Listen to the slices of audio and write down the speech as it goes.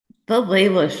The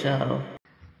Layla Show.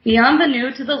 Beyond the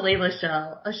New to the Layla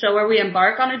Show, a show where we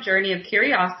embark on a journey of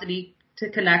curiosity to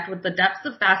connect with the depths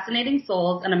of fascinating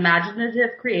souls and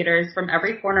imaginative creators from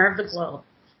every corner of the globe.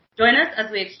 Join us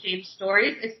as we exchange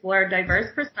stories, explore diverse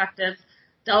perspectives,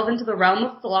 delve into the realm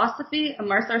of philosophy,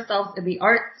 immerse ourselves in the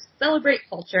arts, celebrate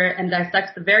culture, and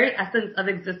dissect the very essence of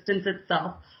existence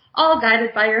itself, all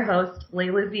guided by your host,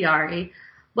 Layla Ziari.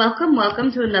 Welcome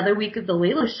to another week of the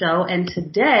Layla Show, and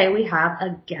today we have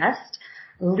a guest,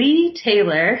 Lee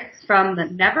Taylor from the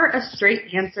Never a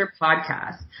Straight Answer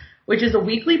podcast, which is a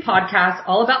weekly podcast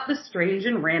all about the strange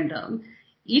and random.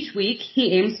 Each week,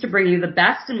 he aims to bring you the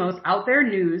best and most out there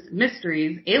news,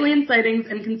 mysteries, alien sightings,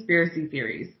 and conspiracy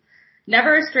theories.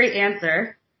 Never a Straight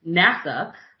Answer,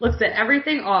 N.A.S.A, looks at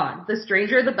everything odd, the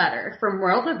stranger the better, from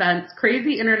world events,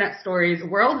 crazy internet stories,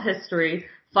 world history,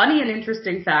 funny and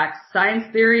interesting facts, science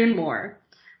theory, and more.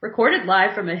 Recorded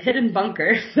live from a hidden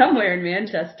bunker somewhere in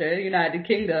Manchester, United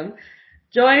Kingdom.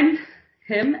 Join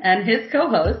him and his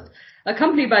co-host,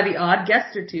 accompanied by the odd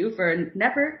guest or two, for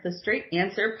Never the Straight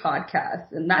Answer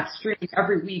podcast. And that's streamed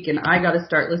every week, and I got to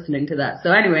start listening to that.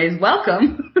 So anyways,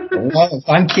 welcome. Well,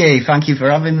 thank you. Thank you for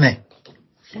having me.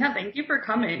 Yeah, thank you for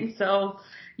coming. So,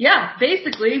 yeah,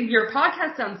 basically, your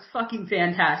podcast sounds fucking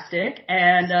fantastic,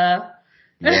 and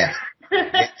Yeah.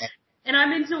 and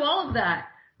I'm into all of that.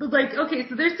 But like, okay,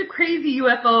 so there's the crazy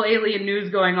UFO alien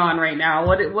news going on right now.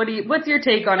 What's your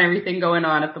take on everything going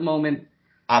on at the moment?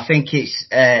 I think it's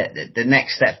the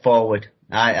next step forward.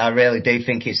 I really do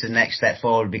think it's the next step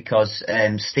forward because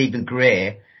Stephen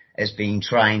Gray has been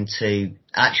trying to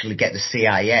actually get the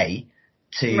CIA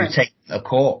to take a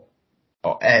court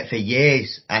for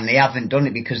years, and they haven't done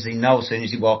it because they know as soon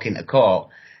as you walk into court,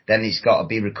 then it's got to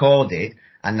be recorded,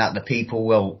 and that the people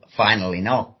will finally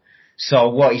know. So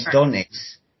what he's done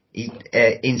is,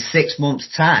 in 6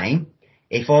 months' time,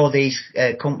 if all these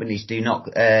companies do not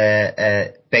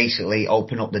basically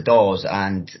open up the doors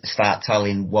and start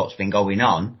telling what's been going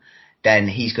on, then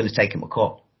he's going to take them to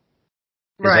court.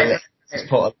 Right. He's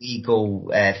put a legal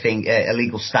a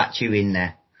legal statute in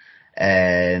there.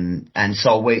 And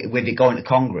so with it going to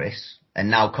Congress, and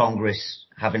now Congress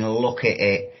having a look at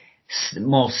it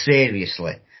more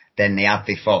seriously than they have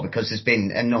before, because there's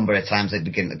been a number of times they've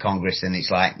been to Congress and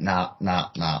it's like, nah.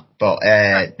 But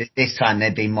this time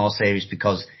they've been more serious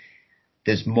because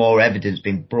there's more evidence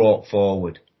being brought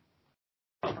forward.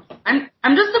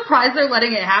 I'm just surprised they're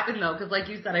letting it happen though, because like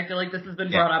you said, I feel like this has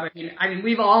been brought up. I mean,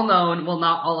 we've all known, well,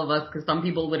 not all of us, because some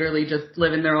people literally just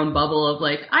live in their own bubble of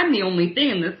like, I'm the only thing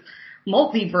in this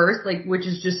multiverse, like, which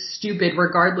is just stupid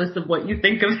regardless of what you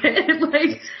think of it.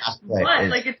 Like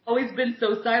it's always been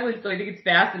so silent, so I think it's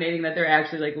fascinating that they're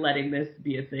actually like letting this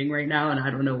be a thing right now, and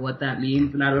I don't know what that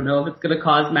means, and I don't know if it's gonna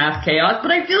cause mass chaos, but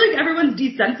I feel like everyone's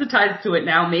desensitized to it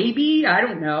now, maybe, I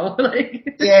don't know.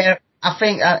 Yeah, I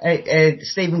think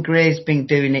Stephen Gray's been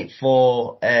doing it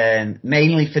for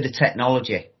mainly for the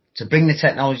technology. To bring the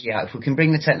technology out. If we can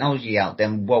bring the technology out,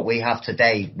 then what we have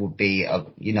today would be, a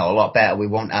lot better. We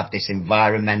won't have this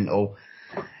environmental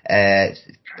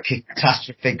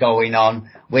catastrophe going on,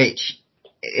 which,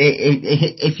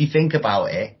 if you think about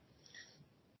it,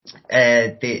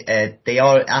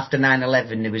 after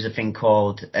 9/11, there was a thing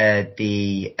called there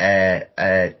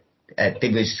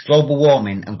was global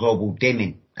warming and global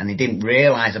dimming, and they didn't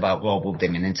realise about global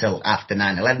dimming until after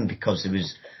 9/11 because there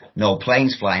was no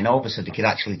planes flying over, so they could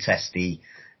actually test the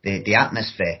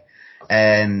atmosphere.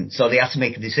 So they had to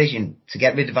make a decision to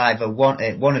get rid of either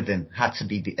one of them had to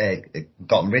be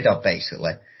gotten rid of,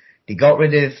 basically. They got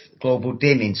rid of global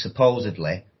dimming,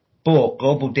 supposedly, but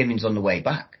global dimming's on the way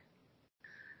back.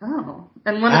 Oh,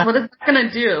 and what is that going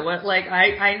to do?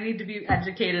 I need to be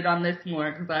educated on this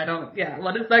more, because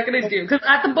what is that going to do? Because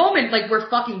at the moment, like, we're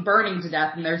fucking burning to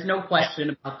death, and there's no question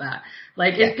about that.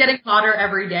 Like, it's getting hotter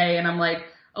every day, and I'm like,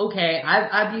 okay,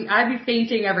 I'd be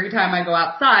fainting every time I go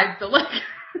outside, so like,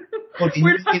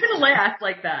 we're not going to last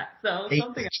like that, so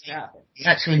something has to happen. He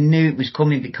actually knew it was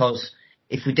coming because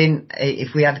if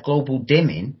we had global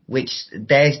dimming, which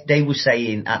they were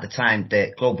saying at the time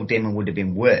that global dimming would have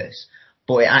been worse,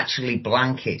 but it actually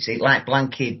blanketed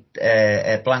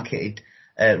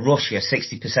Russia,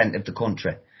 60% of the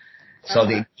country. So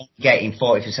they're getting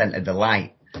 40% of the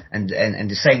light. And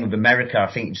the same with America, I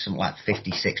think it was something like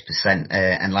 56%,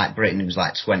 and like Britain it was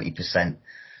like 20%,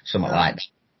 something like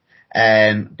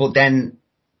that. But then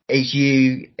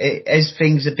as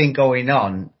things have been going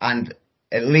on, and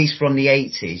at least from the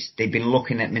 80s, they've been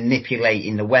looking at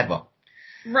manipulating the weather.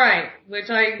 Right, which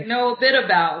I know a bit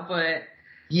about, but...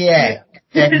 Yeah,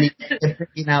 they're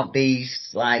bringing out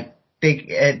these like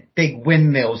big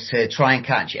windmills to try and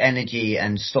catch energy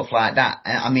and stuff like that.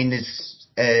 I mean, there's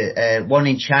one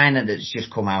in China that's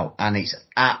just come out, and it's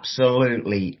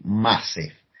absolutely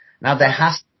massive. Now there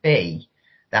has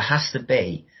to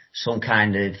be some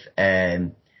kind of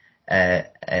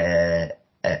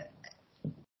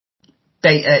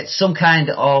some kind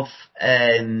of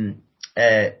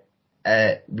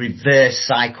reverse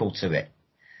cycle to it,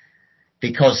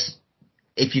 because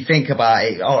if you think about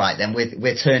it, all right, then we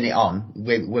turn it on,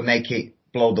 we make it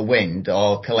blow the wind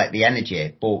or collect the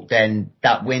energy, but then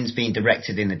that wind's being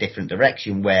directed in a different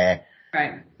direction, where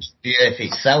right. the Earth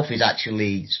itself is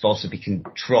actually supposed to be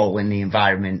controlling the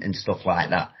environment and stuff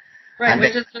like that. Right, and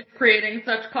which is just creating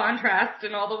such contrast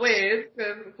in all the ways,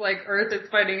 because it's like Earth is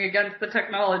fighting against the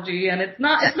technology, and it's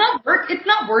not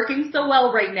working so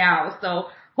well right now. So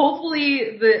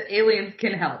hopefully the aliens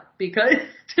can help, because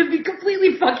to be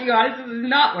completely fucking honest, this is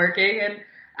not working, and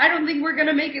I don't think we're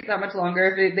gonna make it that much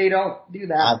longer if they don't do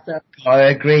that. I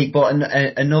agree, but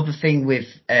another thing with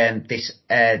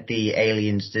the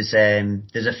aliens, there's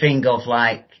a thing of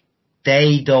like,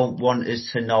 they don't want us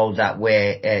to know that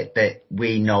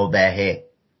we know they're here.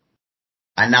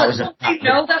 And that they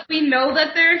know that we know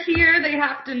that they're here. They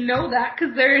have to know that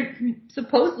because they're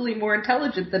supposedly more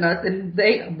intelligent than us, and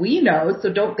we know.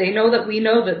 So don't they know that we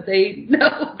know that they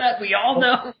know that we all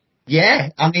know? Yeah,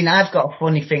 I mean, I've got a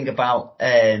funny thing about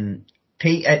as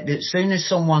soon as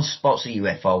someone spots a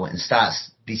UFO and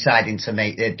starts deciding to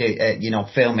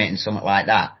film it and something like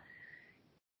that,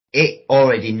 it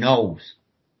already knows.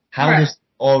 How does it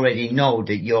already know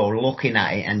that you're looking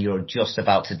at it and you're just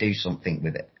about to do something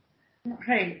with it?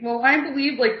 Right. Well, I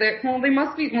believe they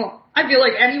must be, I feel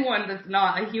like anyone that's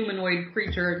not a humanoid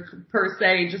creature per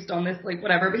se, just on this,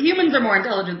 whatever, but humans are more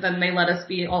intelligent than they let us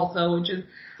be also, which is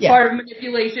part of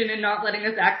manipulation and not letting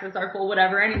us access our full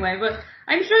whatever anyway, but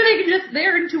I'm sure they can just,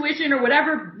 their intuition or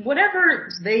whatever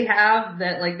they have,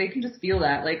 that, they can just feel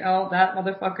that, oh, that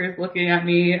motherfucker is looking at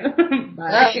me.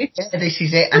 Bye. Yeah, this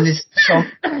is it, and there's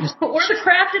or the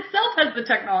craft itself has the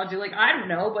technology, I don't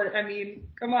know, but I mean,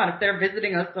 come on, if they're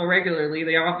visiting us so regularly,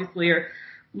 they obviously are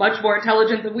much more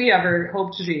intelligent than we ever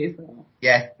hoped to be, so.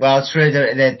 Yeah, well, true,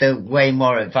 they're way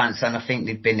more advanced, and I think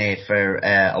they've been here for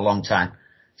a long time,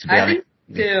 to be honest. I think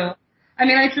too. I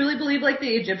mean, I truly believe,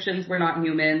 the Egyptians were not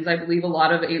humans. I believe a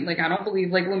lot of, I don't believe,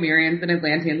 Lemurians and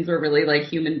Atlanteans were really,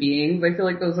 human beings. I feel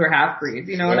like those were half-breeds,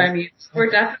 you know what I mean? We're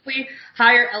definitely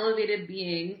higher elevated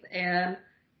beings, and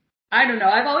I don't know.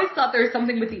 I've always thought there's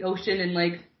something with the ocean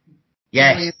and,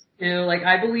 yes. Too.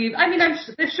 I believe, I'm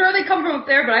sure they come from up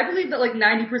there, but I believe that,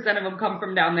 90% of them come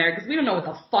from down there, because we don't know what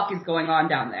the fuck is going on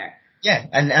down there. Yeah,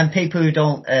 and people who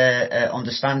don't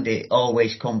understand it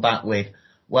always come back with,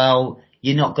 well,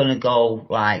 you're not going to go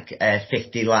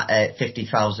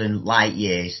 50,000 light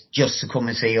years just to come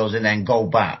and see us and then go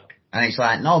back. And it's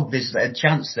no, there's a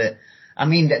chance that,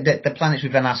 the planets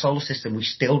within our solar system, we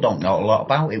still don't know a lot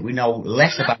about it. We know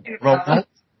less about robots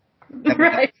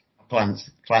right. planets,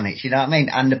 you know what I mean?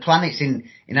 And the planets in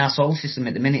our solar system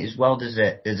at the minute as well,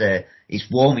 it's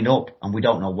warming up, and we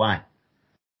don't know why.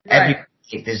 Right.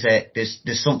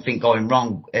 There's something going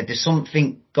wrong. There's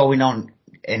something going on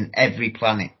in every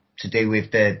planet to do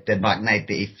with the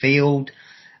magnetic field,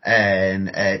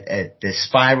 the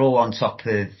spiral on top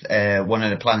of one of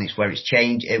the planets where it's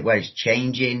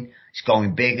changing. It's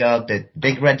going bigger. The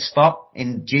big red spot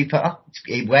in Jupiter,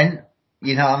 it went.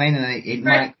 You know what I mean? And it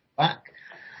might go back.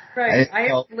 Right. I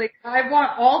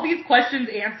want all these questions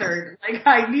answered.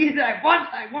 I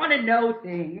want to know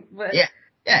things. But yeah,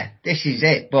 this is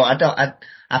it. But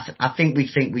I think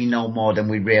we know more than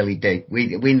we really do.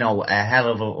 We know a hell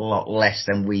of a lot less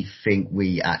than we think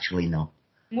we actually know.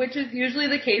 Which is usually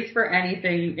the case for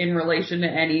anything in relation to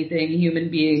anything human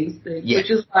beings think,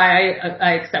 which is why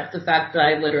I accept the fact that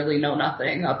I literally know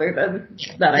nothing other than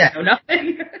that I know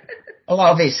nothing. A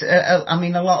lot of this, a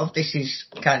lot of this is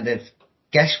kind of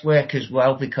guesswork as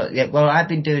well, because, I've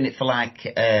been doing it for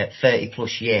 30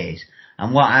 plus years,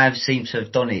 and what I've seemed to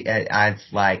have done, I've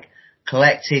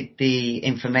collected the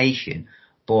information,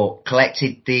 but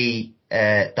collected the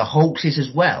hoaxes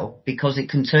as well, because it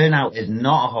can turn out as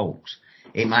not a hoax.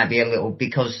 It might be a little,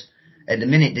 because at the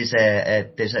minute there's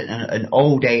an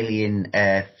old alien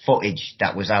footage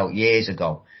that was out years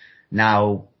ago.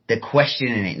 Now they're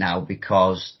questioning it now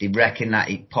because they reckon that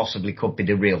it possibly could be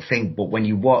the real thing. But when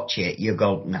you watch it, you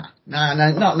go, no,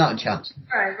 not a chance.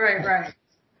 Right.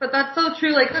 But that's so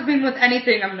true. With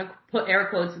anything, I'm gonna put air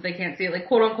quotes if they can't see it,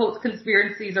 quote unquote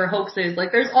conspiracies or hoaxes.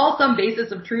 There's all some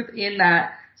basis of truth in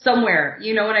that somewhere.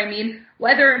 You know what I mean?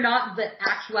 Whether or not the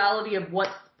actuality of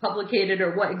what's publicated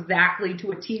or what exactly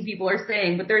to a T people are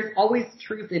saying, but there's always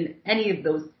truth in any of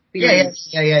those But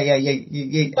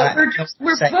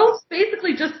we're both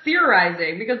basically just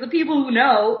theorizing because the people who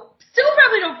know still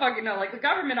probably don't fucking know. Like the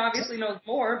government obviously knows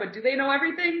more, but do they know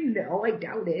everything? No, I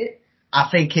doubt it. I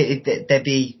think there'd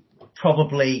be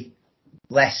probably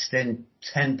less than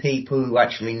 10 people who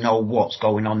actually know what's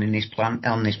going on in this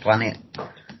planet.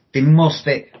 There must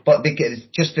be, but because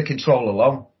just the control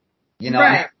alone, you know.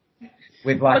 Right.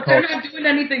 With but they're not doing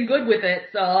anything good with it,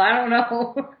 so I don't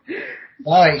know.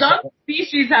 Some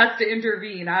species has to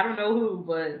intervene. I don't know who,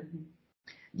 but...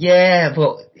 Yeah,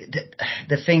 but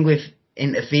the thing with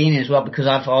intervening as well, because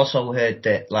I've also heard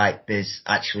that, like, there's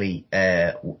actually,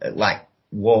 like,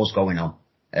 wars going on,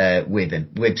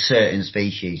 with certain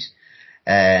species.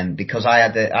 Because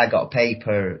I got a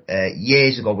paper,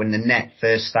 years ago when the net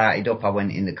first started up. I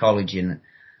went into college and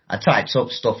I typed up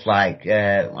stuff like,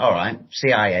 alright,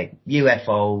 CIA,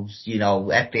 UFOs, you know,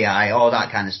 FBI, all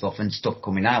that kind of stuff and stuff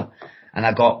coming out. And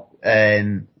I got,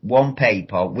 one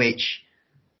paper which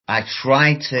I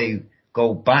tried to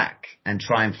go back and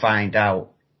try and find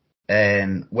out,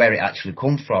 where it actually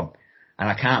comes from. And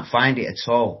I can't find it at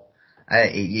all.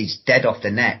 It's dead off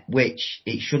the net, which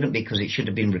it shouldn't be because it should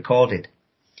have been recorded.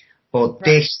 But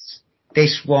right.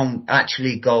 This one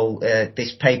actually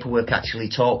this paperwork actually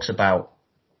talks about,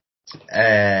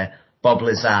 Bob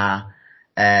Lazar,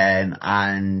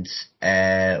 and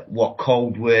what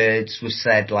code words were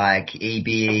said, like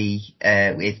EBE.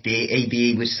 If the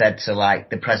EBE was said to like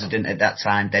the president at that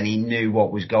time, then he knew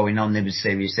what was going on. There was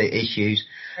serious issues.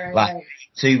 Right. Like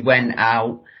two went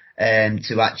out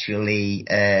to actually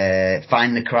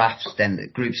find the crafts. Then the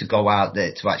groups would go out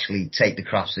there to actually take the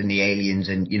crafts and the aliens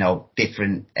and, you know,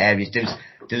 different areas.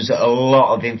 There's a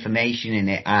lot of information in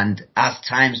it, and as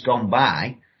time's gone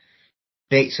by,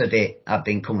 bits of it have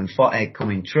been coming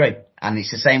true. And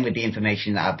it's the same with the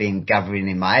information that I've been gathering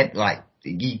in my head. Like,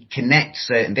 you connect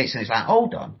certain bits and it's like,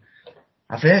 hold on,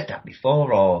 I've heard that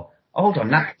before, or hold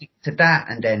on, that connects to that,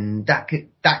 and then that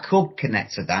could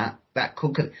connect to that.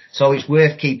 So it's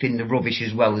worth keeping the rubbish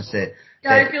as well as the...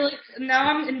 Yeah, I feel like now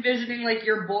I'm envisioning like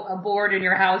you're a board in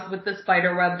your house with the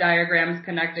spider web diagrams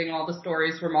connecting all the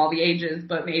stories from all the ages,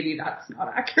 but maybe that's not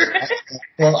accurate.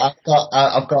 Well,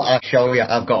 I'll show you.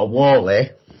 I've got a wall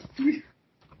there.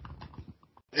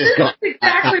 That's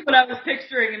exactly what I was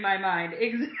picturing in my mind.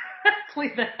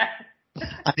 Exactly that.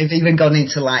 I've even gone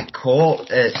into like court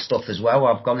stuff as well.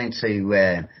 I've gone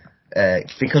into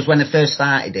because when I first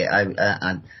started it,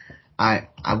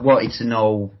 I wanted to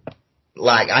know.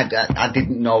 Like, I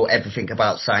didn't know everything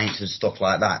about science and stuff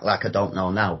like that, like I don't know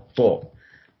now. But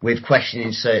with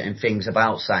questioning certain things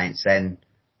about science, then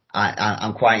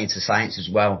I'm quite into science as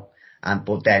well.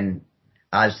 But then,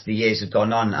 as the years have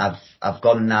gone on, I've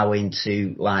gone now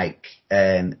into like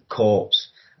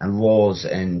courts and laws,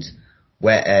 and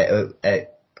where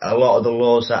a lot of the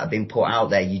laws that have been put out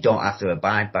there, you don't have to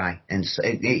abide by, and so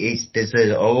there's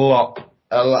a lot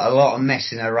of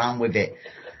messing around with it.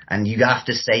 And you have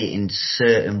to say it in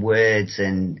certain words,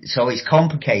 and so it's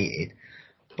complicated.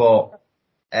 But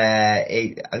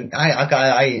I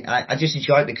just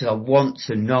enjoy it because I want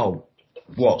to know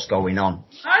what's going on.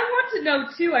 I want to know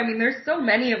too. I mean, there's so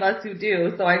many of us who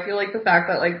do. So I feel like the fact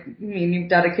that, like, I mean, you've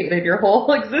dedicated your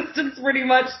whole existence pretty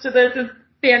much to this is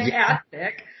fantastic.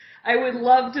 Yeah. I would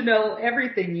love to know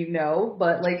everything you know,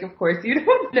 but, like, of course you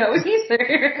don't know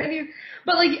either.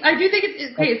 But, like, I do think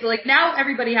it's okay. So, like, now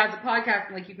everybody has a podcast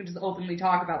and, like, you can just openly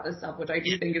talk about this stuff, which I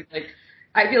do think is, like,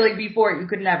 I feel like before you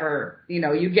could never, you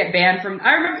know, you get banned from,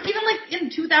 I remember even, like,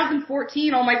 in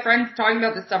 2014, all my friends talking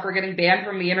about this stuff were getting banned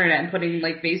from the internet and putting,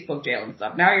 like, Facebook jail and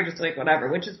stuff. Now you're just like, whatever,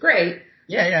 which is great.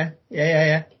 Yeah.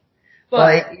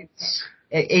 But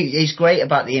it's great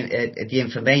about the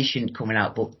information coming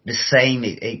out, but the same,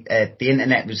 the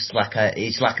internet was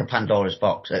it's like a Pandora's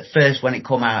box. At first, when it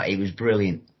come out, it was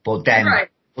brilliant, but then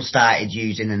people started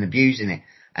using and abusing it,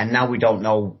 and now we don't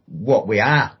know what we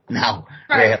are now.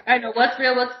 Right, I know what's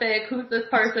real, what's fake, who's this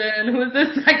person, who's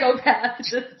this psychopath,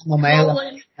 I'm a male,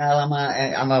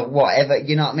 I'm a whatever,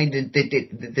 you know what I mean?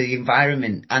 The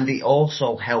environment, and it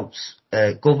also helps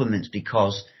governments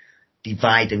because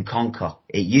divide and conquer.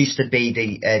 It used to be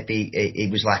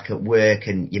it was like at work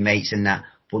and your mates and that,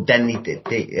 but then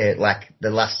like the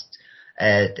last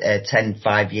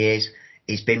 5 years,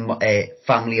 it's been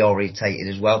family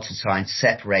orientated as well, to try and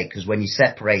separate, because when you're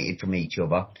separated from each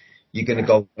other, you're going to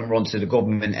go and run to the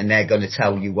government and they're going to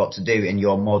tell you what to do, and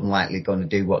you're more than likely going to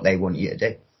do what they want you to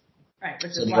do. Right,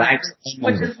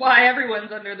 which is why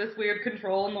everyone's under this weird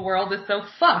control and the world is so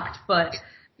fucked, but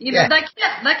you know, that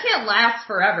can't last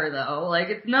forever though. Like,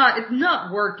 it's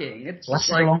not working. It's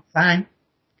lasted a long time.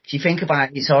 if you think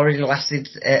about it, it's already lasted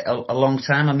a long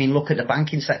time. I mean, look at the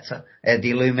banking sector,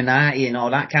 the Illuminati and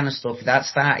all that kind of stuff. That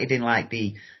started in like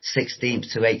the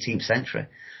 16th to 18th century.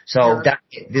 So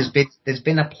there's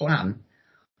been a plan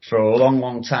for a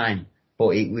long time,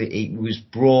 but it was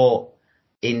brought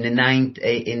in the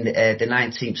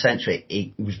 19th century.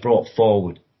 It was brought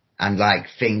forward, and like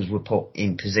things were put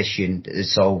in position.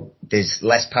 So there's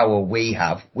less power we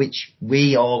have, which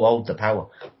we all hold the power.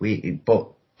 Which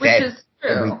is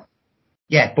true.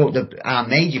 But our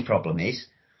major problem is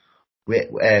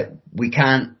we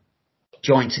can't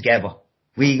join together.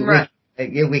 We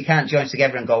can't join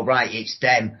together and go, right, it's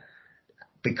them,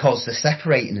 because they're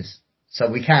separating us.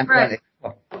 So we can't join it.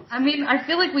 I mean, I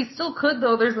feel like we still could,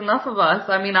 though. There's enough of us.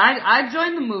 I mean, I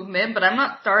joined the movement, but I'm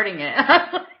not starting it.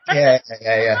 Yeah.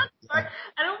 I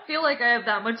don't feel like I have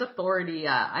that much authority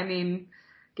yet. I mean,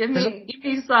 give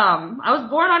me some. I was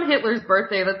born on Hitler's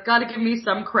birthday. That's got to give me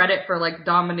some credit for like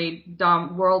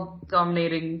world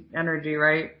dominating energy,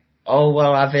 right? Oh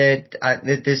well, I've heard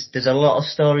there's a lot of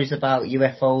stories about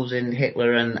UFOs and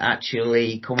Hitler and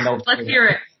actually coming over. Let's hear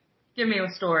it. Give me a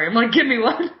story. I'm like, give me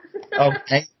one.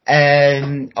 Okay.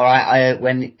 All right.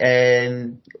 When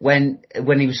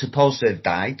he was supposed to have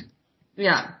died.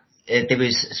 Yeah. There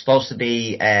was supposed to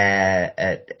be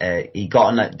he got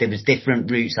on. There was different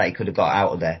routes that he could have got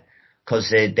out of there, because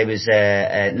there was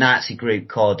a Nazi group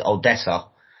called N.A.S.A.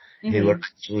 who were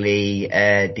actually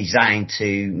designed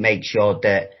to make sure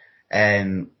that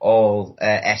all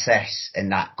SS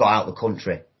and that got out of the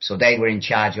country. So they were in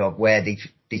charge of where they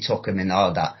took them and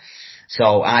all that.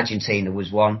 So Argentina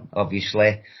was one,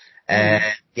 obviously.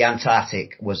 The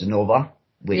Antarctic was another,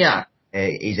 which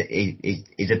is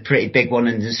a pretty big one,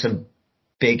 and there's some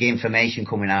big information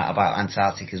coming out about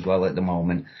Antarctic as well at the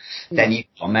moment. Then you've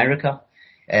got America,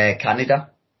 Canada.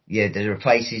 Yeah, there are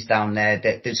places down there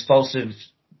that there's supposed to have,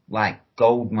 like,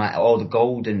 gold, all the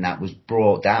gold and that was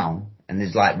brought down, and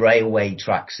there's like railway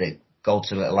tracks that go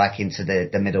to like into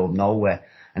the middle of nowhere.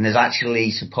 And there's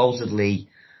actually supposedly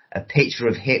a picture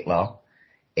of Hitler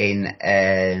in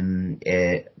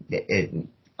I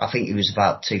think it was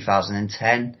about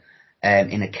 2010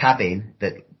 in a cabin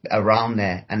that around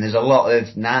there, and there's a lot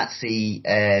of Nazi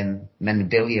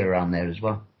memorabilia around there as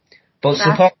well. But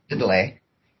supposedly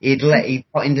he'd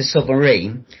got in the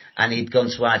submarine and he'd gone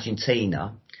to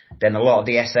Argentina. Then a lot of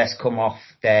the SS come off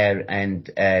there and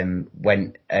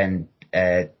went and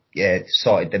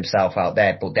sorted themselves out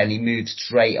there. But then he moved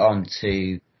straight on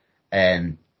to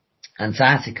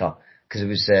Antarctica, because it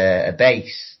was a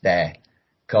base there.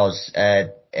 Because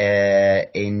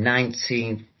in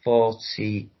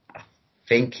 1940, I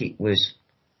think it was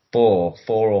four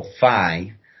or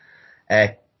five,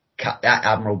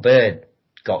 Admiral Byrd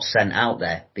got sent out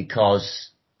there because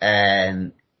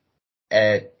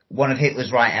one of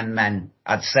Hitler's right-hand men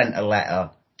had sent a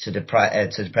letter to the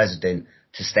president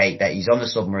to state that he's on the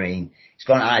submarine, he's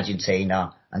going to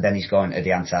Argentina, and then he's going to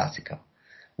the Antarctica.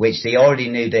 Which they already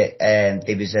knew that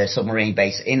there was a submarine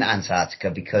base in Antarctica,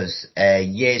 because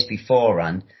years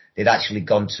beforehand they'd actually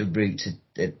gone to route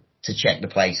to check the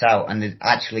place out, and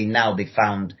actually now they've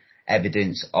found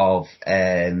evidence of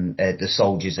the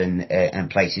soldiers and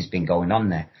places been going on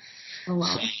there. Oh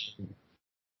wow! So,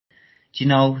 do you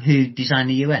know who designed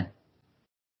the UN?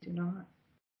 Do not.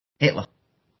 Hitler.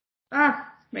 Ah,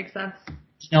 makes sense. Do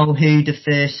you know who the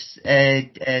first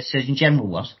Surgeon General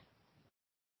was?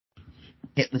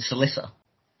 Hitler's solicitor.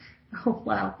 Oh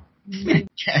wow!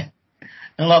 Yeah.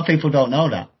 A lot of people don't know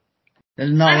that.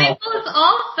 There's not. I mean, well, it's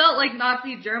all felt like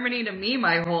Nazi Germany to me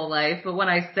my whole life. But when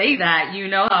I say that, you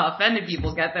know how offended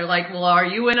people get. They're like, "Well, are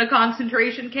you in a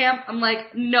concentration camp?" I'm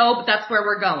like, "No, but that's where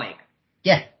we're going."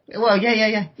 Yeah. Well,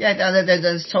 yeah.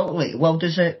 There's totally. Well,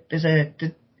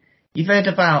 you've heard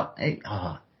about.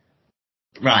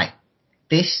 Right.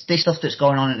 This stuff that's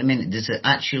going on at the minute. There's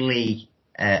actually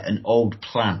an old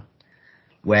plan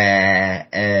where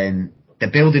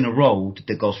they're building a road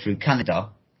that goes through Canada,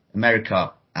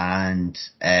 America, and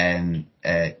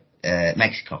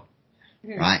Mexico.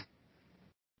 Right?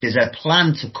 There's a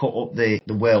plan to cut up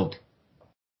the world.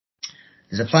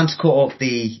 There's a plan to cut up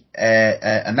the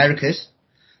Americas.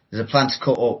 There's a plan to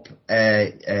cut up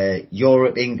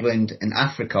Europe, England, and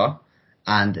Africa,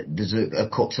 and there's a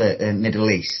cut to Middle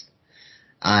East.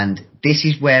 And this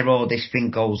is where all this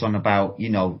thing goes on about, you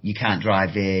know, you can't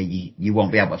drive there, you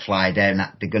won't be able to fly there, and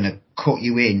that they're going to cut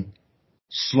you in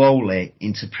slowly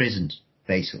into prisons,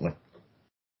 basically.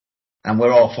 And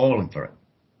we're all falling for it.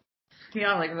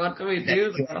 Yeah, like what do we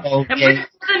do? And which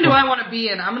prison do I want to be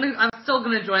in? I'm still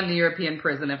gonna join the European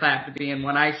prison if I have to be in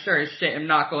one. I sure as shit am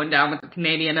not going down with the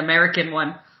Canadian American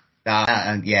one.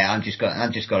 Yeah, I'm just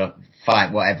gonna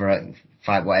fight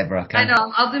fight whatever I I can.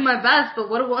 know, I'll do my best, but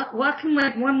what can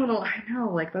like one little, I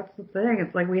know, like that's the thing.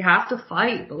 It's like we have to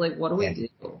fight, but like what do we do?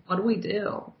 What do we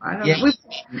do? I don't know.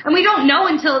 And we don't know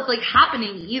until it's like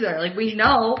happening either. Like we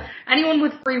know, anyone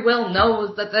with free will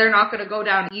knows that they're not going to go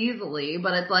down easily,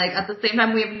 but it's like at the same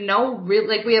time we have no real,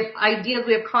 like we have ideas,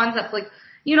 we have concepts, like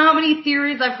you know how many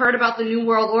theories I've heard about the New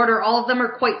World Order? All of them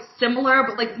are quite similar,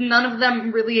 but like none of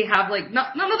them really have like,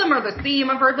 none of them are the same.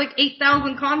 I've heard like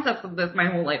 8,000 concepts of this my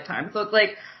whole lifetime. So it's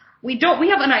like, we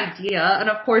have an idea, and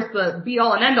of course the be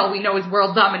all and end all we know is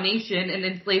world domination and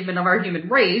enslavement of our human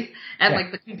race, and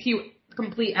like the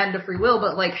complete end of free will,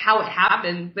 but like how it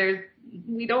happens,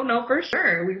 we don't know for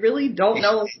sure. We really don't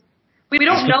know. We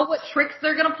don't know what tricks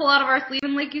they're gonna pull out of our sleeve,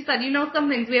 and like you said, you know some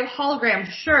things. We have holograms,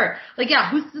 sure. Like yeah,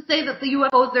 who's to say that the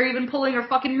UFOs they're even pulling are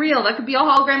fucking real? That could be a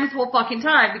hologram this whole fucking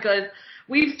time, because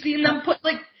we've seen them put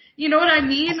like, you know what I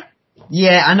mean?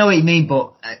 Yeah, I know what you mean,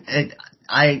 but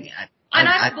I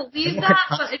believe that,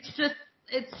 but it's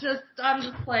just, I'm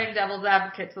just playing devil's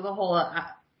advocate to the whole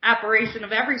apparition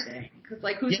of everything. Cause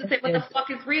like, who's to say what the fuck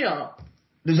is real?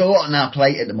 There's a lot on our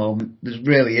plate at the moment. There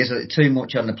really is too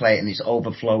much on the plate, and it's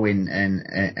overflowing.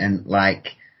 And like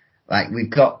we've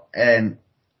got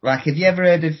like, have you ever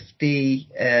heard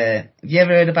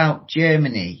about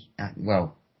Germany?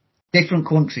 Well, different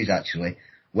countries actually,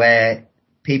 where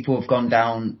people have gone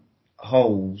down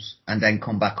holes and then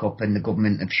come back up, and the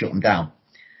government have shut them down.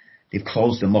 They've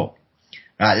closed them up.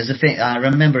 Right, there's a thing. I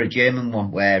remember a German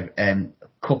one where a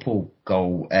couple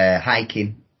go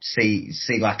hiking, see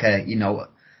like a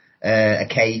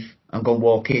cave, and go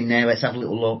walk in there. Let's have a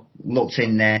little look. Looked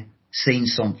in there, seen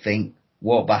something,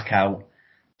 walked back out.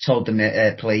 Told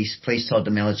the police told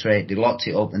the military. They locked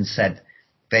it up and said,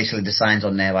 basically the signs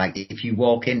on there like, if you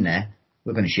walk in there,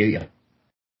 we're going to shoot you.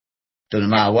 Doesn't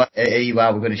matter what who you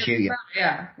are, we're going to shoot you.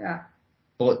 Yeah.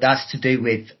 But that's to do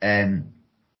with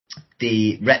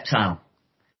the reptile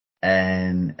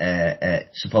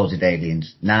supposed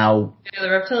aliens. Now, the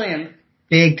reptilians.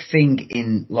 Big thing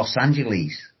in Los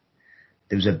Angeles.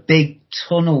 There was a big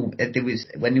tunnel. There was,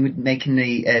 when they were making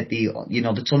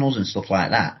the tunnels and stuff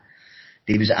like that.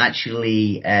 There was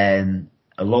actually a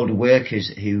load of workers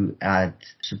who had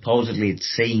supposedly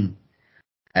seen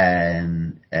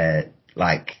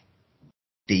like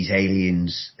these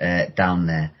aliens down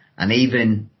there. And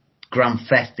even Grand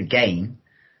Theft the game,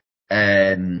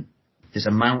 there's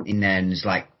a mountain there, and there's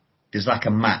like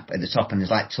a map at the top, and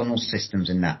there's like tunnel systems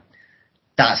in that.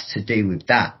 That's to do with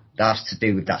that. That's to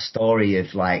do with that story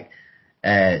of like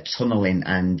tunneling,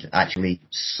 and actually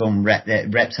some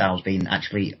reptiles being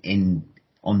actually in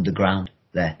underground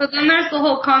there. But then there's the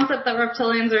whole concept that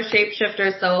reptilians are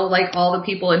shapeshifters, so like all the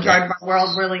people in charge of our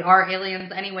world really are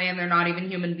aliens anyway, and they're not even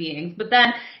human beings. But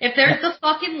then, if there's the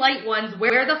fucking light ones,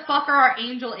 where the fuck are our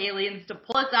angel aliens to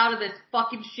pull us out of this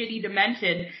fucking shitty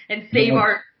dimension and save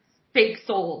our fake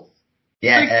souls?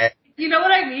 Yeah. Like, you know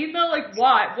what I mean though? Like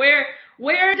what?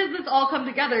 Where does this all come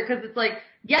together? Because it's like,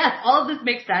 yes, all of this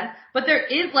makes sense, but there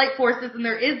is light forces and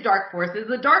there is dark forces.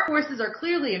 The dark forces are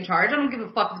clearly in charge. I don't give a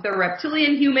fuck if they're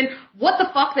reptilian, human, what the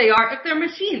fuck they are, if they're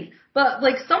machines. But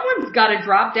like, someone's gotta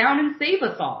drop down and save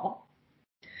us all.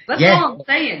 That's all I'm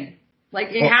saying.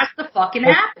 Like, it has to fucking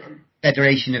happen.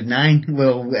 Federation of Nine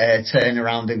will turn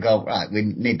around and go, right, we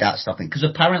need that stopping. Because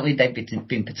apparently they've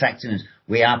been protecting us.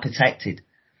 We are protected.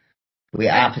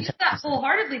 I believe that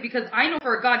wholeheartedly, because I know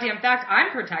for a goddamn fact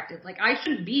I'm protected. Like, I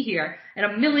shouldn't be here, and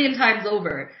a million times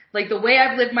over. Like, the way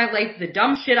I've lived my life, the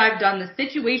dumb shit I've done, the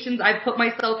situations I've put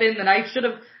myself in that I should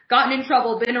have gotten in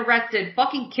trouble, been arrested,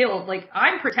 fucking killed. Like,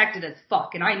 I'm protected as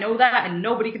fuck, and I know that, and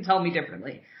nobody can tell me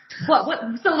differently.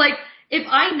 So like, if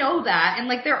I know that, and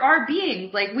like, there are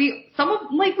beings, like, we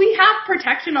have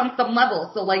protection on some level.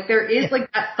 So like, there is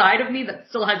like that side of me that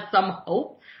still has some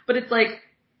hope, but it's like,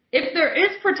 if there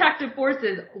is protective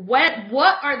forces,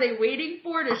 what are they waiting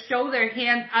for to show their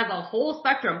hands as a whole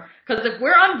spectrum? Because if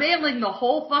we're unveiling the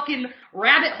whole fucking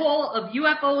rabbit hole of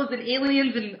UFOs and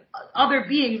aliens and other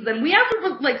beings, then we have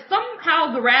to, like,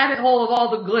 somehow the rabbit hole of all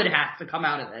the good has to come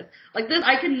out of this. Like this,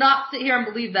 I cannot sit here and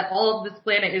believe that all of this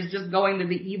planet is just going to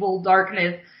the evil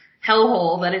darkness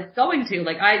hellhole that it's going to.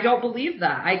 Like, I don't believe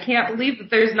that. I can't believe that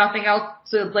there's nothing else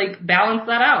to, like, balance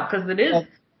that out, because it is.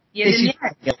 This is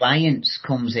where the alliance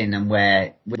comes in, and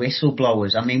where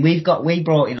whistleblowers, I mean, we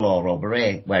brought in law over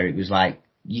here where it was like,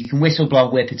 you can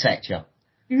whistleblow, we'll protect you.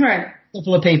 Right. A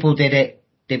couple of people did it,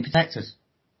 didn't protect us.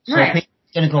 So people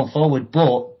are going to go forward,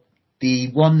 but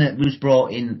the one that was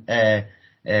brought in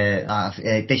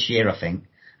this year, I think,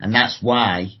 and that's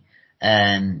why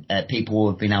people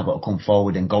have been able to come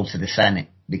forward and go to the Senate,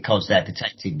 because they're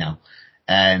protected now.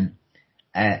 And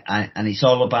it's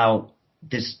all about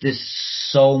there's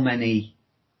so many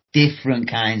different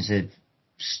kinds of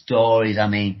stories. I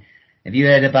mean, have you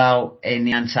heard about in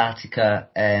the Antarctica,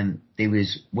 there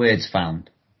was words found?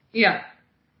 Yeah.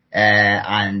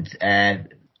 And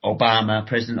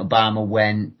President Obama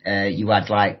went, you had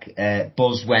like,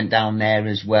 Buzz went down there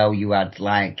as well. You had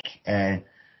like,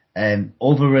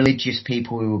 other religious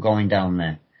people who were going down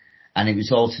there. And it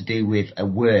was all to do with a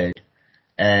word.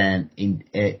 There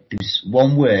was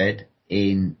one word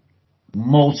in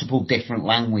multiple different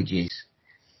languages,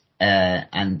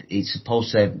 and it's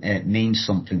supposed to mean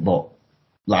something, but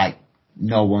like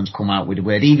no one's come out with a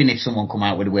word. Even if someone come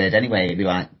out with a word anyway, it'd be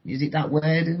like, is it that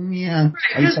word? Yeah.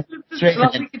 Right.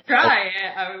 Well, we could try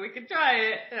it. I mean, we could try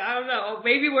it. I don't know.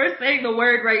 Maybe we're saying the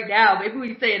word right now. Maybe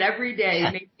we say it every day.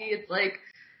 Maybe it's like,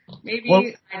 maybe, well,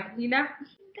 we have no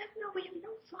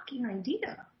fucking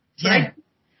idea. Yeah.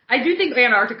 I do think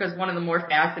Antarctica is one of the more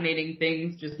fascinating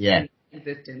things just in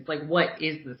existence. Like, what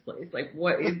is this place? Like,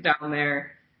 what is down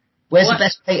there? Where's the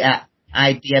best way to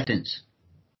hide the evidence?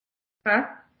 Huh?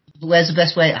 Where's the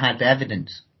best way to hide the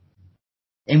evidence?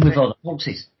 In with all the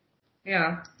hoaxes.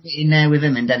 Yeah. In there with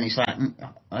them, and then it's like,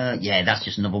 yeah, that's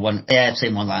just another one. Yeah, I've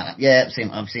seen one like that. Yeah,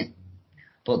 I've seen.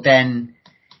 But then,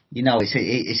 you know,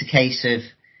 it's a case of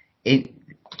it,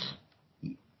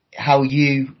 how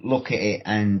you look at it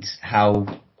and how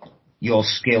your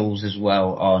skills as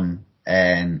well on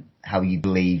how you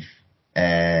believe,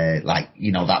 like,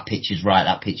 you know, that picture's right,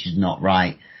 that picture's not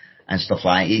right, and stuff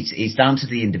like that. It's down to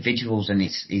the individuals, and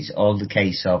it's all the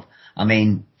case of, I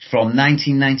mean, from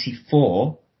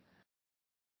 1994,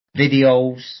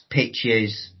 videos,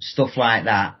 pictures, stuff like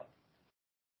that,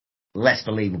 less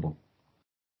believable.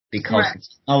 Because the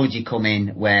technology come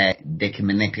in where they can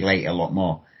manipulate a lot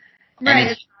more.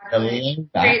 Right.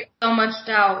 Create so much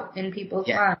doubt in people's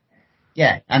minds.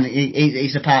 Yeah, and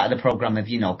it's a part of the program of,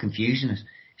 you know, confusion us.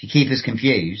 If you keep us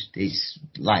confused, it's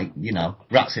like, you know,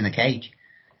 rats in a cage.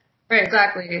 Right,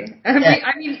 exactly.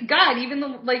 I mean, God,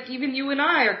 even you and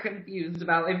I are confused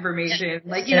about information.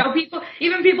 Like, you know, people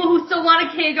who still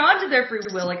want to cage on to their free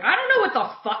will. Like, I don't know what the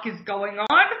fuck is going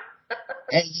on.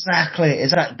 Exactly.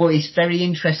 But it's very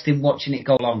interesting watching it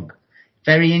go along.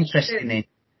 Very interesting in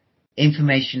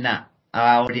information that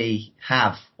I already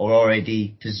have or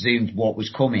already presumed what was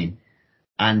coming,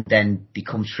 and then they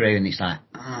come true, and it's like,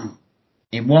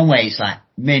 in one way it's like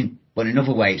mint, but in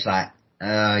another way it's like,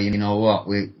 you know what,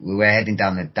 we're heading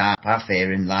down the dark path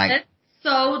here, and like, it's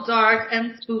so dark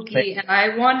and spooky, and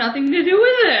I want nothing to do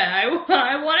with it. I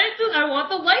want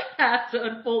the light path to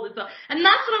unfold itself, and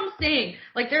that's what I'm saying.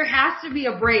 Like, there has to be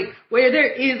a break where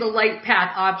there is a light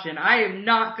path option. I am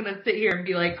not gonna sit here and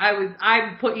be like,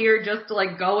 I'm put here just to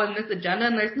like go in this agenda,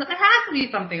 and there has to be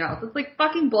something else. It's like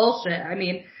fucking bullshit. I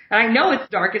mean, and I know it's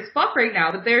dark as fuck right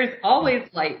now, but there's always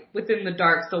light within the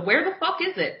dark. So where the fuck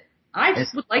is it? I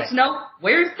just would like to know,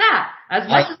 where's that? As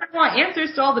much as I want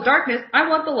answers to all the darkness, I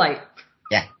want the light.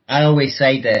 Yeah, I always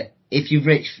say that if you've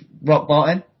reached rock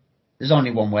bottom, there's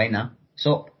only one way now. It's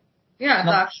up. Yeah,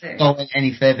 exactly. Not going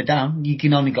any further down. You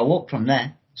can only go up from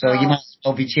there. So you might as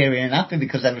well be cheery and happy,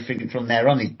 because everything from there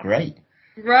on is great.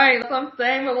 Right, that's what I'm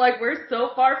saying, but like, we're so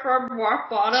far from rock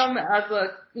bottom as a,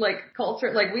 like,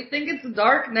 culture. Like, we think it's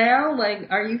dark now. Like,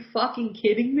 are you fucking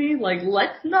kidding me? Like,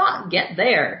 let's not get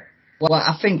there. Well,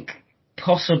 I think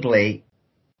possibly,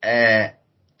 the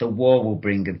war will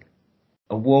bring it.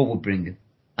 A war will bring it.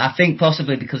 I think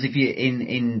possibly because if you,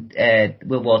 in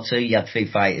World War II, you had Foo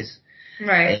Fighters.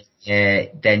 Right.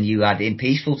 Then you had, in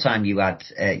peaceful time, you've had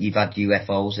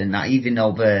UFOs and that, even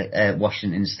over,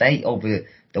 Washington State, over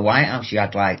the White House, you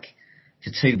had like,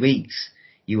 for 2 weeks,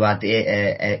 you had,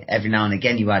 every now and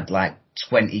again, you had like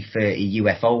 20, 30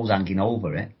 UFOs hanging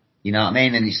over it. You know what I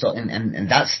mean? And it's and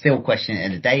that's still questioning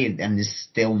of the day, and there's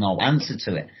still no answer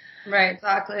to it. Right,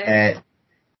 exactly.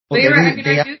 But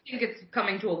I do think it's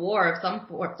coming to a war of some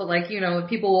sort. But like, you know,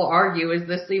 people will argue, is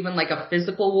this even like a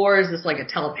physical war? Is this like a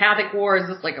telepathic war? Is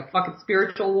this like a fucking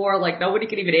spiritual war? Like, nobody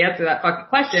can even answer that fucking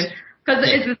question. Because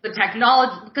is this the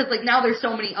technology? Because like, now there's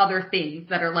so many other things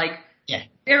that are like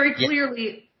very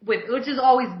clearly which has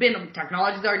always been,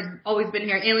 technology's always been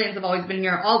here, aliens have always been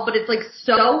here, but it's like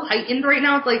so heightened right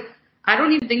now. It's like, I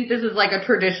don't even think this is like a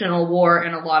traditional war,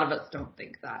 and a lot of us don't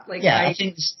think that. Like, I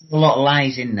think there's a lot of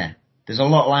lies in there. There's a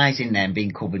lot of lies in there and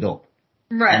being covered up.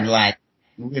 Right. And like,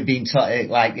 we're being taught,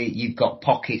 like, you've got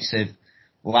pockets of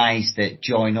lies that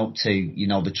join up to, you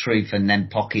know, the truth, and then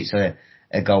pockets are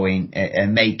going,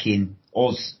 making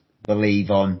us believe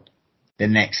on the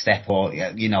next step, or,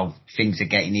 you know, things are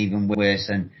getting even worse,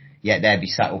 and yet they'd be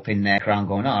sat up in their crown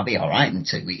going, oh, I'll be alright in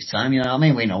 2 weeks' time, you know what I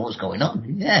mean? We know what's going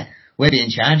on. Yeah. We're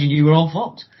in charge and you were all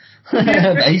fucked.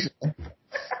 Basically.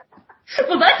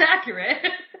 Well, that's accurate.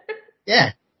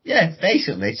 Yeah,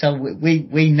 basically. So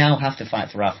we now have to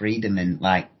fight for our freedom, and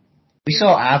like we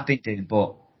sort of have been doing,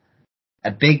 but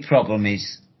a big problem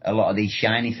is a lot of these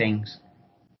shiny things.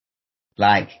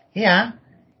 Like, yeah,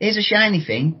 here's a shiny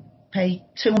thing, pay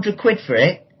 200 quid for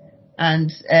it,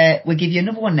 and we'll give you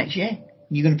another one next year.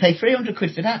 You're going to pay 300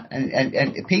 quid for that.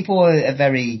 And people are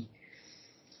very,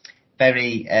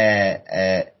 very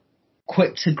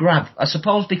quick to grab. I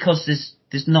suppose because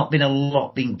there's not been a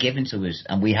lot being given to us,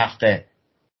 and we have to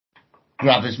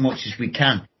grab as much as we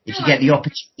can. If you get the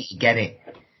opportunity, get it.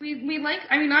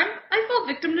 I fall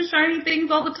victim to shiny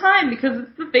things all the time because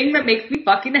it's the thing that makes me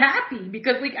fucking happy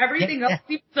because like everything else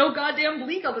seems so goddamn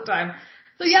bleak all the time.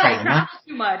 So yeah, I travel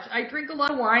too much. I drink a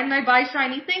lot of wine and I buy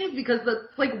shiny things because that's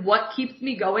like what keeps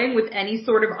me going with any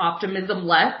sort of optimism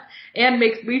left and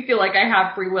makes me feel like I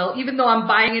have free will, even though I'm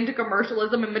buying into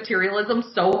commercialism and materialism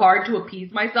so hard to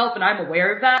appease myself and I'm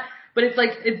aware of that. But it's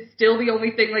like, it's still the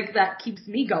only thing like that keeps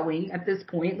me going at this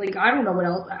point. Like, I don't know what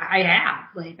else I have.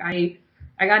 Like, I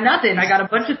got nothing. I got a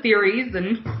bunch of theories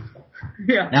and,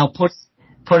 yeah. Now put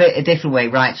it a different way,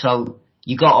 right? So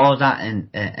you got all that and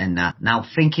that. Now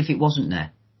think if it wasn't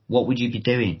there, what would you be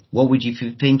doing? What would you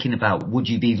be thinking about? Would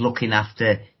you be looking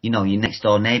after, your next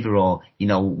door neighbour or,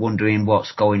 wondering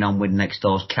what's going on with next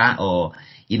door's cat or,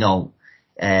 I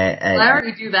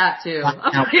already do that too.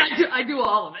 I do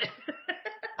all of it.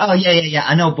 Oh yeah.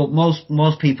 I know, but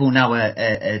most people now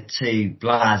are too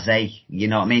blasé. You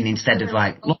know what I mean? Instead of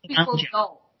like, most people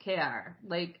don't care.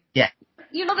 Like, yeah.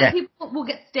 You know that people will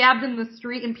get stabbed in the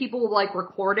street and people will like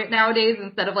record it nowadays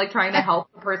instead of like trying to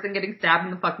help the person getting stabbed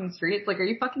in the fucking street. It's like, are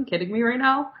you fucking kidding me right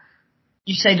now?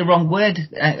 You say the wrong word.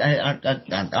 I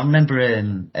remember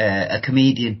a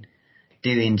comedian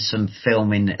doing some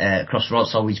filming across the road.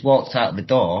 So he's walked out the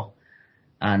door,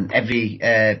 and every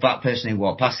black person who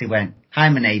walked past, he went, "Hi,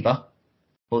 my neighbour,"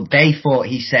 but they thought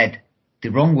he said the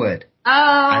wrong word.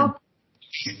 Oh. And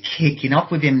he's kicking off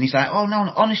with him, and he's like, "Oh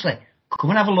no, honestly,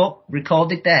 come and have a look.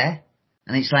 Record it there."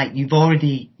 And it's like you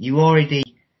already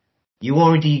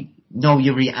know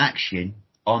your reaction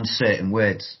on certain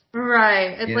words.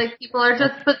 Right. It's like people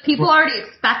already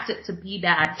expect it to be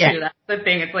bad too. Yeah. That's the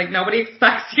thing. It's like nobody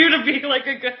expects you to be like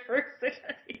a good person.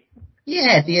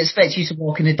 Yeah, they expect you to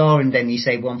walk in the door and then you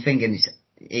say one thing and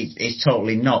it's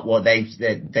totally not what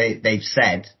they've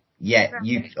said. Yet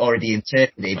you've already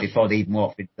interpreted it before they even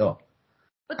walk in the door.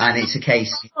 And it's a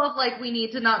case of like we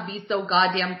need to not be so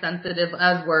goddamn sensitive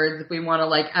as words if we want to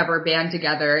like ever band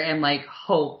together and like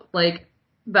hope like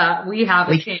that we have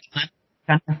a chance.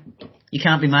 You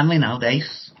can't be manly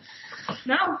nowadays.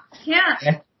 No, can't.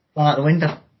 Yeah, fall out the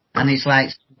window. And it's like,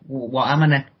 what am I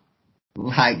then?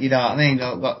 Like, you know what I mean?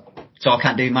 So I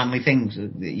can't do manly things.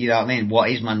 You know what I mean? What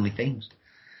is manly things?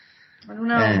 I don't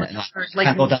know.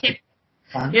 Can't go down.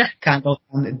 Can't go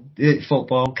down to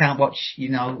football. Can't watch,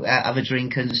 have a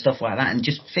drink and stuff like that. And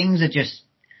just things are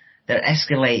they're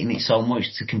escalating it so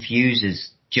much to confuse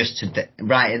us. Just to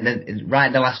right at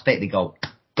the last bit, they go,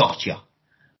 gotcha,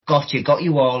 got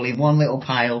you all in one little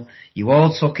pile. You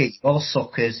all took it, all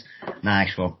suckers.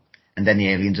 Nice one. And then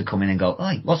the aliens will come in and go,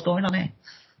 "Oi, what's going on here?"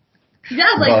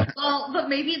 Yeah, but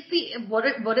maybe it's what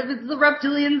if it's the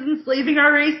reptilians enslaving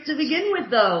our race to begin with,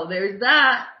 though? There's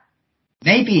that.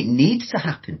 Maybe it needs to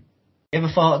happen. You ever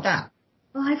thought of that?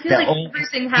 Well, I feel like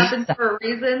everything happens for a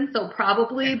reason, so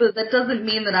probably, but that doesn't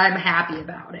mean that I'm happy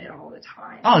about it all the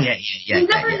time. Oh, yeah. We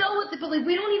never know but like,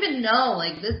 we don't even know,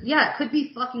 like, this, it could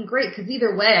be fucking great, because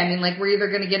either way, I mean, like, we're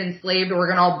either gonna get enslaved or we're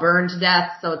gonna all burn to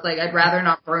death, so it's like, I'd rather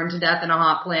not burn to death in a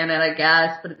hot planet, I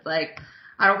guess, but it's like,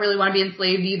 I don't really want to be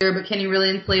enslaved either, but can you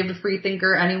really enslave a free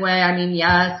thinker anyway? I mean,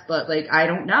 yes, but like, I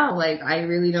don't know, like, I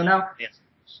really don't know. Yes.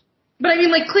 But I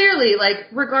mean, like, clearly, like,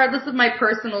 regardless of my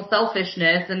personal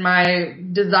selfishness and my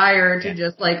desire to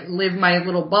just, like, live my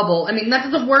little bubble, I mean, that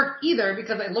doesn't work either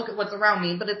because I look at what's around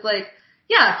me, but it's like,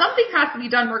 yeah, something has to be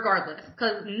done regardless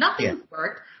because nothing's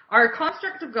worked. Our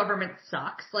construct of government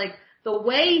sucks. Like, the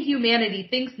way humanity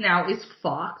thinks now is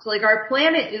fucked. Like, our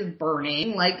planet is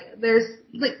burning. Like,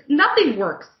 nothing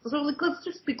works. So, like, let's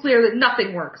just be clear that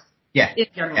nothing works. Yeah. In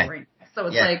general right now. So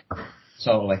it's like...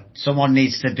 Totally. Someone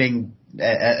needs to bring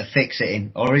fix it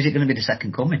in, or is it going to be the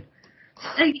second coming?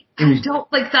 I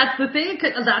don't, like, that's the thing.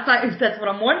 That's what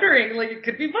I'm wondering. Like, it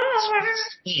could be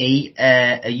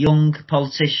a young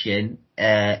politician,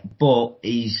 but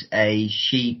he's a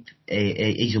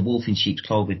wolf in sheep's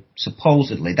clothing.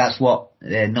 Supposedly, that's what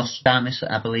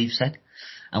N.A.S.A, I believe, said.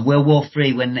 And World War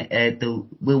III, when the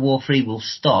World War III will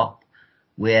stop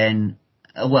when,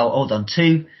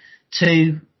 two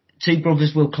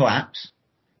brothers will collapse.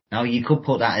 Now, you could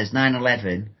put that as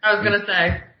 9/11. I was going to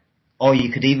say. or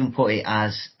you could even put it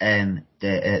as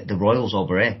the royals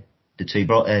over here, the two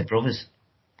brothers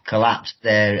collapsed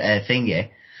their thingy.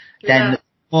 Then the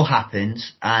war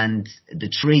happens, and the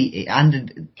treaty,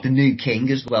 and the new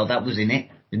king as well, that was in it.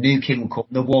 The new king will come,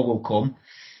 the war will come.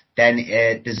 Then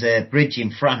there's a bridge in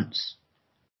France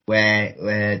where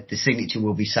the signature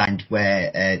will be signed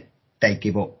where they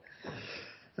give up.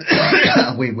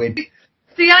 We win.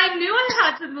 See, I knew I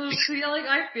had to move.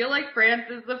 I feel like France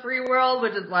is the free world,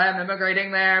 which is why I'm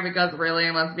immigrating there, because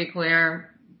really, let's be clear.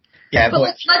 Yeah, but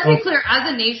let's be clear, as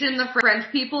a nation, the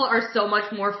French people are so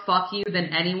much more fuck you than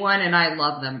anyone, and I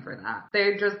love them for that.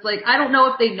 They're just like, I don't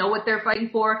know if they know what they're fighting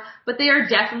for, but they are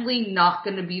definitely not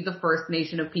going to be the first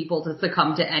nation of people to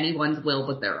succumb to anyone's will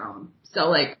but their own. So,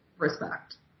 like,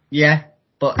 respect. Yeah,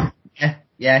 but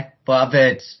I've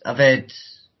heard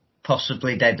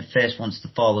possibly they're the first ones to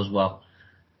fall as well.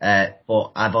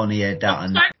 But I've only heard that.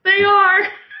 And they are.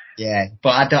 Yeah, but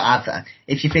I don't have.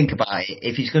 If you think about it,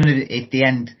 if the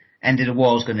end of the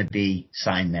war is going to be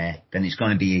signed there, then it's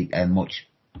going to be a much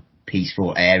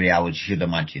peaceful area, I should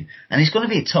imagine, and it's going to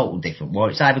be a total different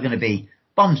war. It's either going to be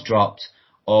bombs dropped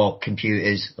or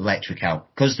computers electric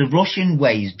out. Because the Russian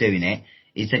way of doing it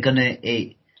is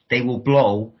they will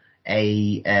blow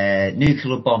a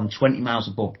nuclear bomb 20 miles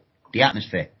above the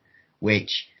atmosphere,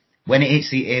 which when it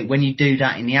hits when you do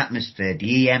that in the atmosphere,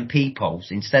 the EMP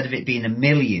pulse, instead of it being 1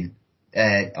 million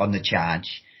on the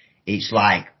charge, it's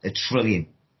like 1 trillion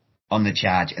on the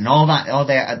charge, and all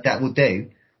that will do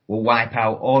will wipe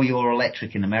out all your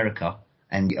electric in America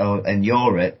and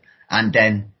Europe. And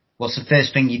then what's the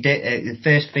first thing you do?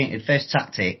 The first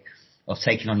tactic of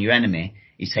taking on your enemy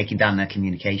is taking down their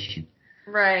communication.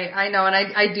 Right, I know, and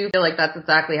I do feel like that's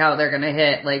exactly how they're gonna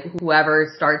hit, like,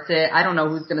 whoever starts it. I don't know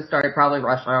who's gonna start it, probably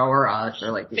Russia or us,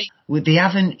 or like... Well, they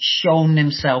haven't shown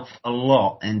themselves a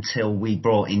lot until we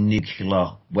brought in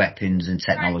nuclear weapons and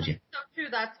technology. Right, that's so true,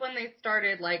 that's when they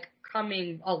started, like,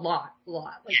 coming a lot. Like,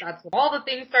 that's when all the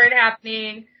things started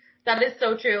happening. That is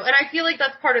so true, and I feel like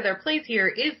that's part of their place here,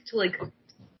 is to, like,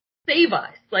 save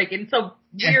us, like, in some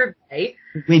weird way.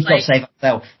 We've got to save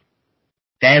ourselves.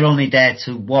 They're only there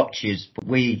to watch us, but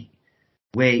we've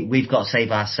got to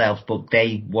save ourselves. But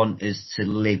they want us to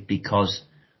live because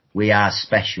we are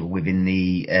special within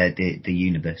the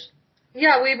universe.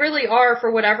 Yeah, we really are,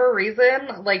 for whatever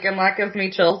reason. Like, and that gives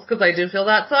me chills because I do feel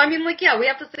that. So I mean, like, yeah, we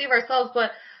have to save ourselves, but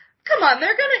come on,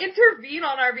 they're gonna intervene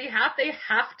on our behalf. They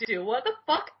have to. What the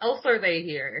fuck else are they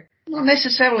here? Not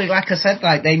necessarily, like I said,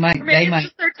 like they might. It's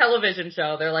just their television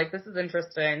show. They're like, this is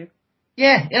interesting.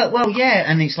 Yeah,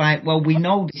 and it's like, well, we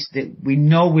know this, that we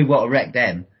know we want to wreck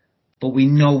them, but we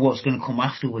know what's going to come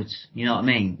afterwards. You know what I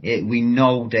mean? We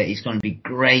know that it's going to be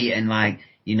great, and like,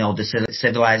 you know, the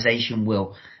civilization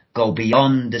will go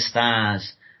beyond the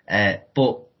stars,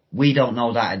 but we don't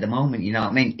know that at the moment. You know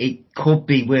what I mean? It could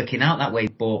be working out that way,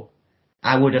 but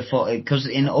I would have thought, because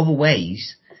in other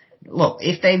ways, look,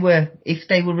 if they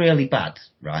were really bad,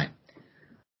 right?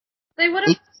 They would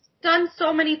have done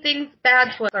so many things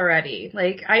bad to us already.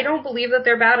 Like, I don't believe that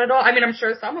they're bad at all. I mean, I'm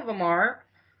sure some of them are.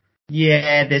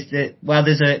 Yeah, there's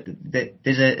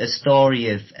a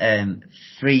story of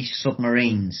 3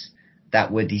 submarines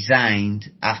that were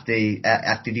designed after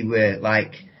they were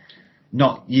like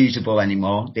not usable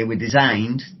anymore. They were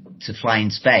designed to fly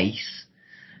in space,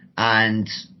 and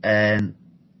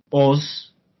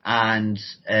us and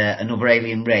another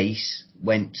alien race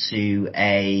went to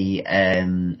a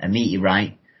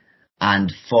meteorite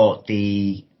and fought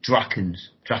the Draken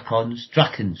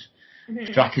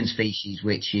species,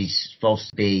 which is supposed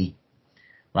to be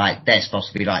like, they're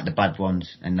supposed to be like the bad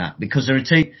ones and that, because there are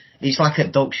it's like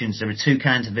abductions. There are 3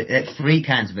 kinds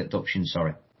of abductions,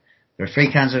 sorry. There are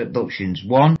 3 kinds of abductions.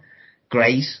 One,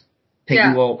 grace, pick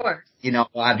you up, you know,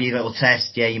 have your little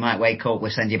test, yeah, you might wake up, we'll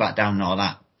send you back down and all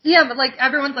that. Yeah, but like,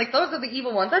 everyone's like, those are the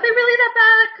evil ones. Are they really that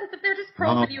bad? Because if they're just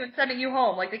probing you and sending you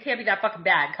home, like, they can't be that fucking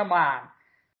bad. Come on.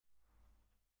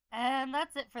 And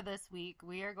that's it for this week.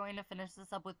 We are going to finish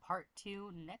this up with part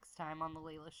 2 next time on The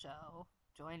Layla Show.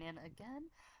 Join in again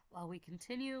while we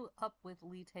continue up with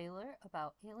Lee Taylor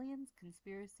about aliens,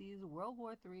 conspiracies, World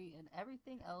War III, and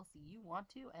everything else you want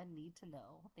to and need to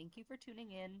know. Thank you for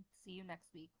tuning in. See you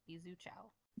next week. Bisous,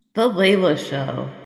 ciao. The Layla Show.